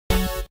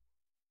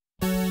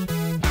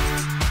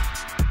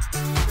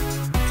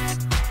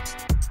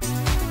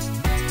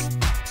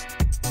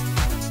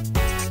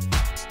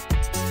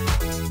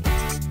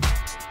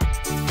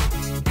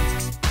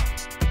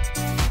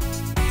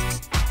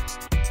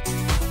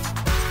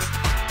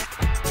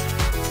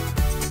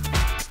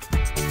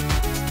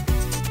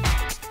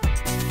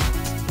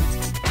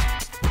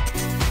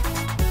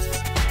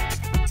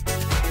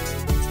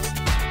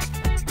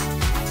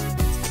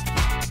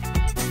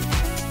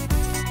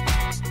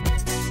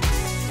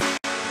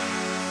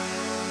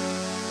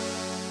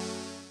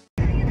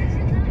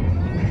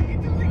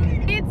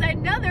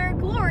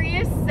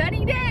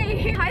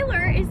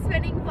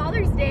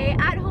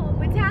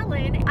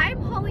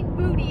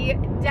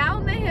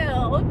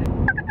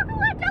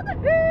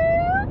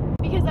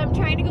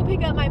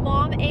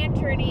mom and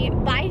Journey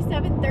by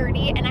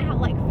 7:30, and I have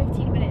like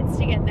 15 minutes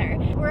to get there.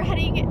 We're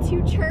heading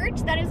to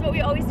church. That is what we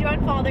always do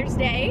on Father's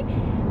Day.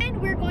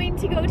 And we're going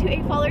to go to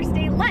a Father's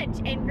Day lunch,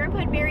 and Grandpa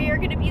and Mary are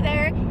gonna be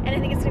there, and I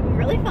think it's gonna be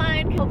really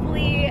fun.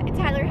 Hopefully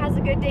Tyler has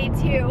a good day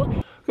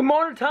too. Good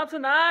morning,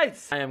 Thompson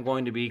Nights! I am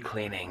going to be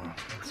cleaning.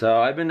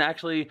 So I've been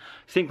actually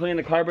cleaning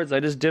the carpets.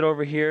 I just did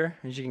over here.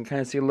 As you can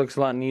kind of see, it looks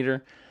a lot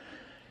neater.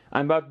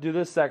 I'm about to do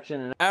this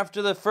section, and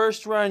after the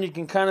first run, you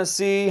can kind of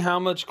see how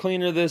much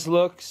cleaner this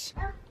looks.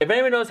 If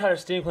anyone knows how to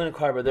steam clean a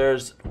carpet,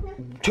 there's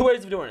two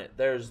ways of doing it.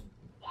 There's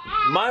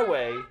my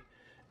way,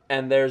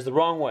 and there's the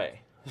wrong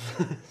way.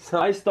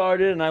 So I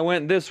started, and I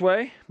went this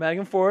way, back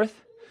and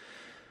forth.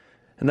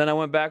 And then I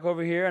went back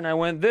over here, and I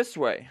went this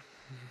way.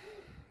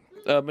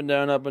 Up and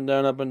down, up and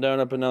down, up and down,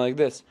 up and down like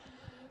this.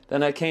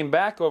 Then I came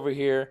back over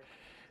here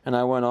and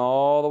I went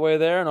all the way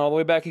there and all the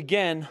way back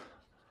again,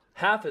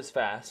 half as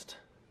fast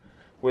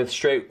with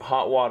straight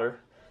hot water.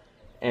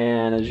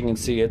 And as you can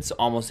see, it's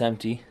almost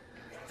empty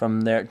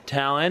from there.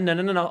 Talon,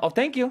 no. Oh,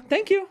 thank you.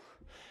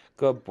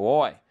 Good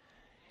boy.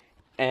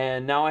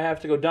 And now I have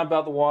to go dump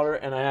out the water,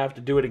 and I have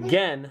to do it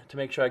again to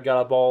make sure I got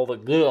up all the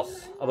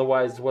gills.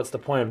 Otherwise, what's the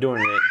point of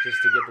doing it?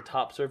 Just to get the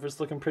top surface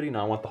looking pretty?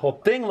 No, I want the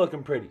whole thing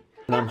looking pretty.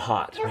 And I'm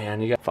hot,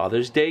 man. You got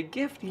Father's Day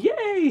gift,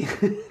 yay!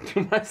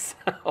 To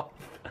myself.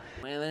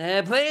 Well,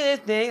 I play this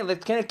thing. It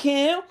looks kind of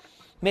cute.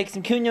 Make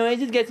some cool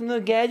noises. Get some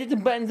little gadgets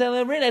and buttons all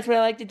over it. That's what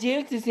I like to do.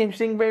 It's just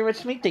interesting, very much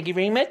sweet. Thank you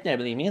very much. Now,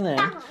 leave me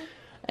alone.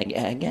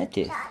 I got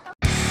this.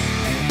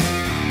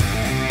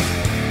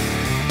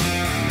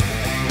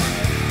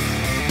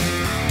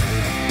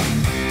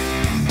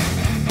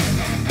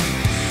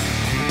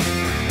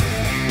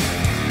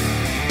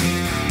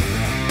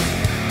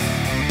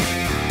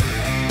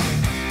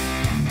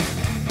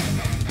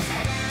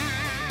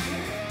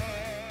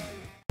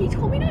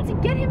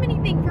 Get him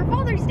anything for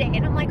Father's Day,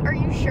 and I'm like, are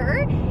you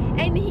sure?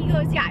 And he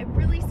goes, yeah, I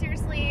really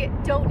seriously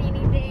don't need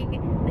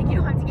anything, like you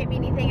don't have to get me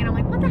anything. And I'm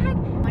like, what the heck?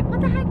 I'm like, what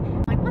the heck?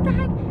 I'm like, what the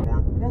heck?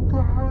 What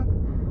the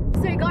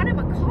heck? So I got him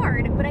a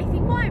card, but I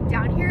think while I'm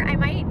down here I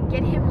might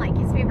get him like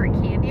his favorite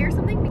candy or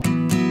something.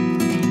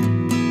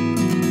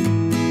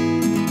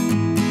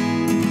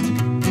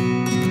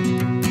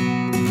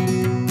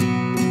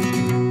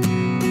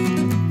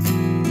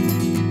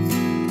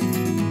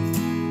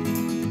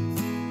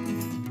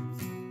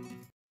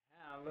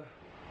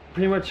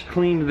 Pretty much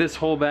cleaned this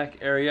whole back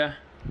area.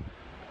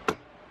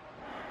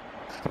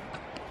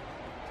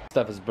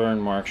 Stuff is burn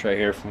marks right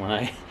here from when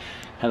I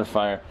had a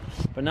fire.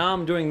 But now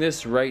I'm doing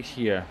this right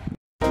here.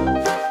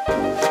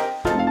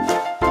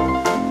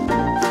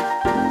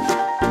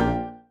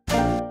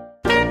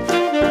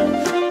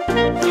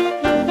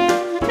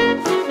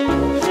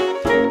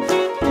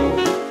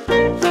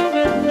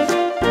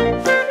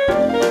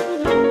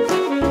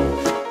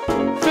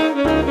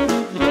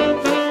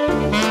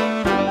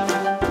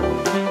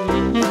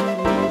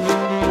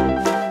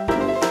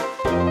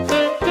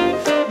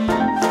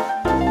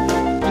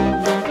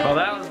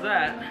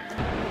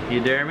 You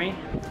dare me?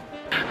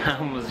 I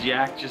almost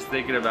yacked just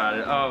thinking about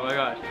it. Oh my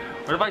gosh.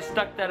 What if I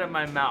stuck that in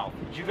my mouth?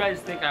 Would you guys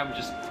think I'm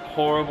just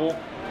horrible?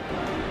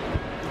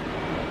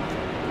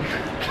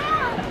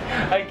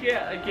 I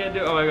can't do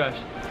it. Oh my gosh.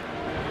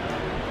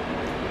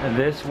 And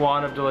this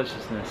wand of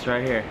deliciousness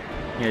right here.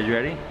 You guys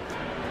ready?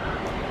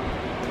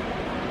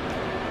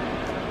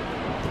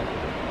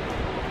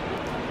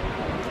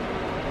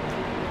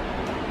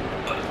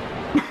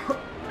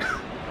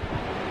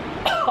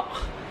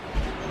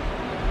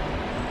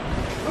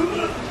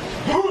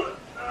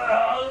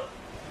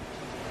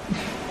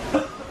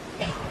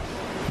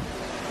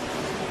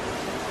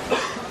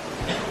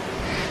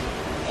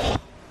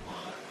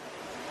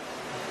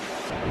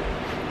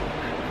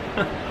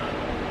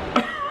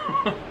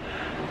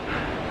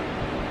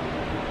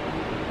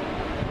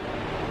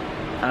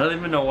 I don't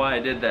even know why I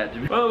did that.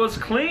 Well, it was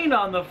clean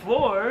on the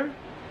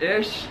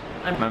floor-ish.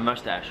 My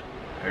mustache.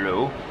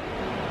 Hello?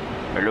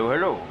 Hello,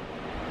 hello.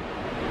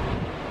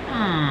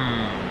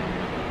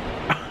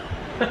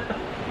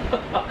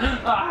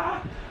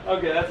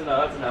 Okay, that's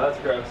enough, that's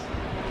gross.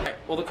 Alright,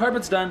 well the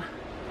carpet's done.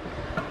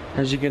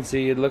 As you can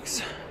see, it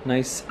looks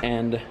nice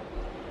and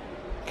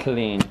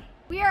clean.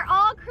 We are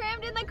all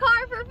crammed in the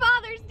car for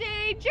Father's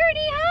Day.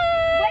 Journey,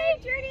 hi!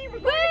 Wave, Journey, we're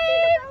going to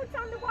see the boats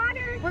on the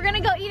water. We're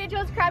gonna go eat at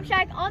Joe's Crab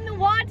Shack on the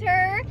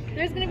water.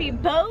 There's gonna be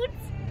boats,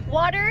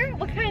 water,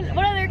 what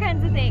other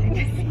kinds of things?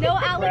 No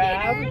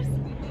alligators,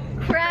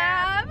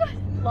 crab,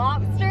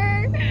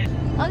 lobster.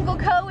 Uncle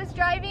Co is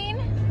driving.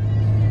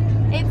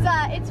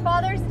 It's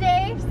Father's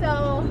Day,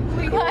 so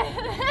we got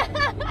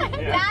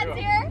Dad's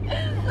here.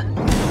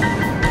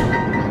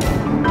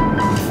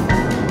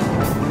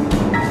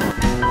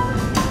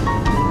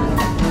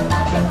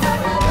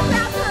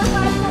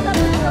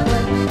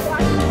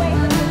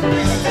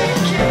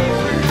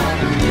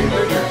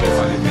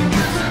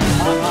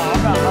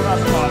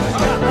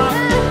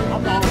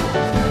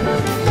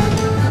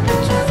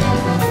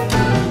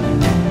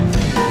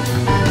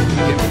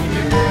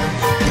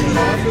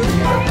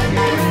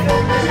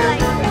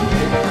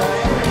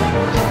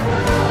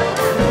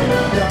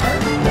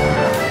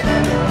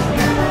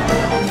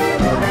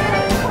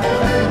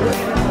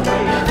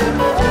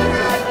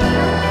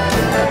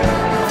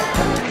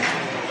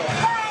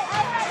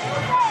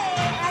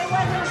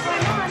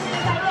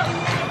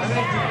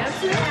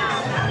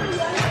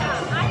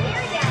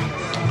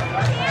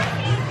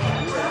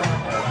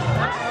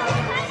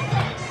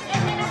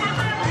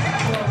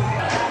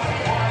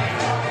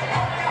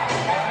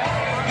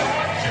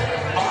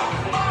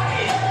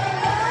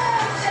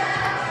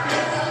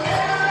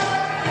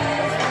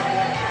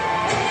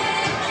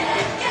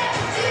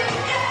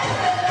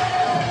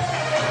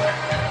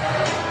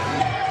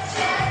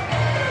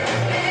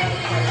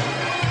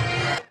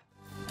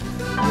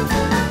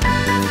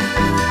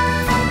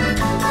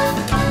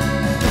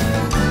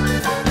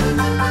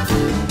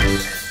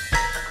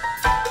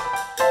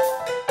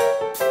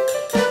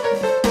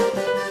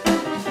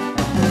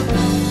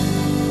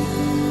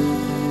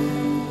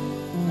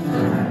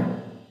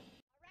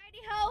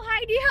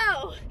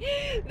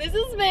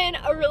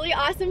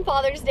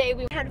 Father's Day.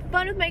 We had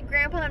fun with my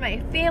grandpa and my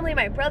family.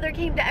 My brother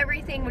came to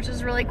everything, which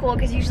was really cool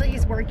because usually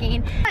he's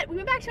working. But we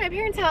went back to my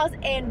parents' house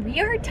and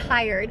we are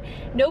tired.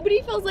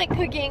 Nobody feels like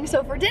cooking,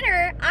 so for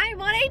dinner, I'm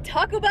on a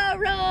Taco Bell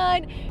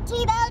run.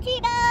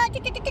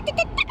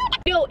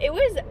 No, it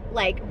was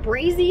like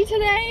breezy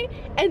today,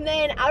 and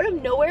then out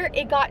of nowhere,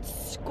 it got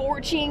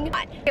scorching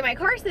hot. Okay, my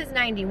car says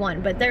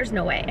 91, but there's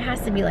no way. It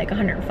has to be like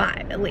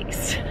 105 at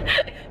least.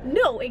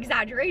 No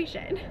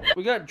exaggeration.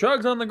 We got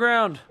drugs on the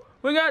ground.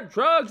 We got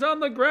drugs on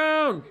the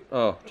ground.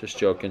 Oh, just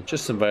joking.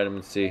 Just some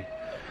vitamin C.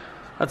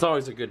 That's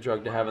always a good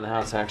drug to have in the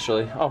house,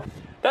 actually. Oh,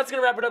 that's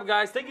gonna wrap it up,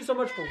 guys. Thank you so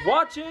much for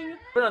watching.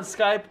 We're on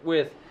Skype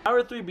with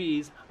our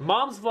 3Bs,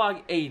 Mom's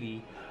Vlog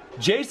 80,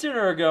 Jason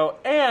Ergo,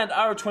 and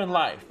our twin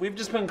Life. We've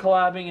just been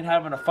collabing and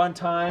having a fun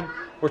time.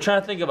 We're trying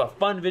to think of a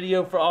fun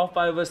video for all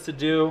 5 of us to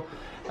do.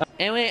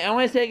 Anyway, I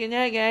want to say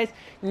goodnight, guys.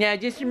 Now,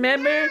 just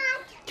remember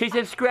to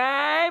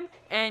subscribe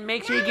and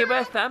make sure you give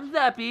us thumbs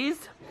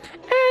uppies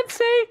and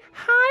say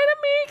hi to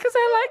me because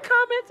I like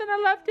comments and I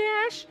love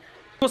Dash.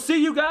 We'll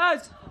see you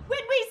guys When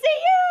we see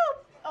you!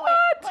 Oh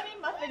wait, let me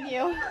muffin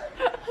you.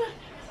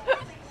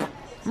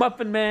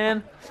 Muffin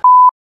Man.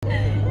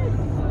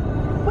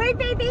 Wait,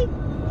 baby.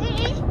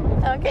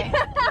 Okay.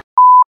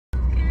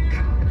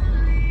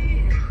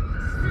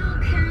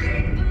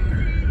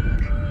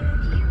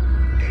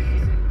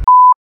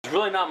 It's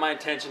really not my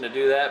intention to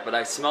do that, but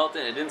I smelt it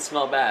and it didn't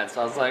smell bad,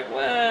 so I was like,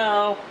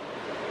 well,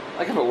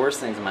 I can put worse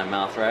things in my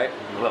mouth, right?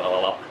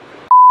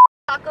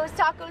 Tacos,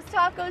 tacos,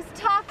 tacos,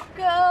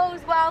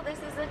 tacos. Wow, this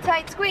is a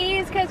tight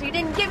squeeze because you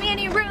didn't give me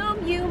any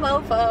room, you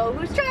mofo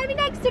who's driving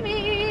next to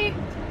me.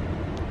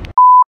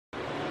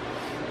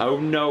 Oh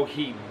no,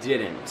 he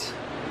didn't.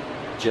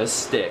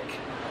 Just stick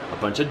a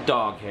bunch of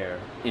dog hair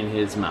in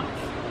his mouth.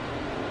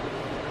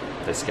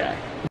 This guy.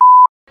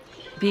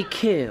 Be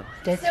cool.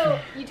 So,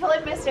 you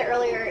totally missed it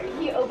earlier.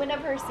 He opened up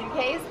her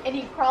suitcase and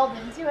he crawled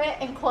into it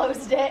and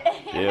closed it.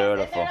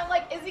 Beautiful. And I'm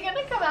like, is he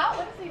gonna come out?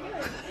 What is he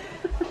doing?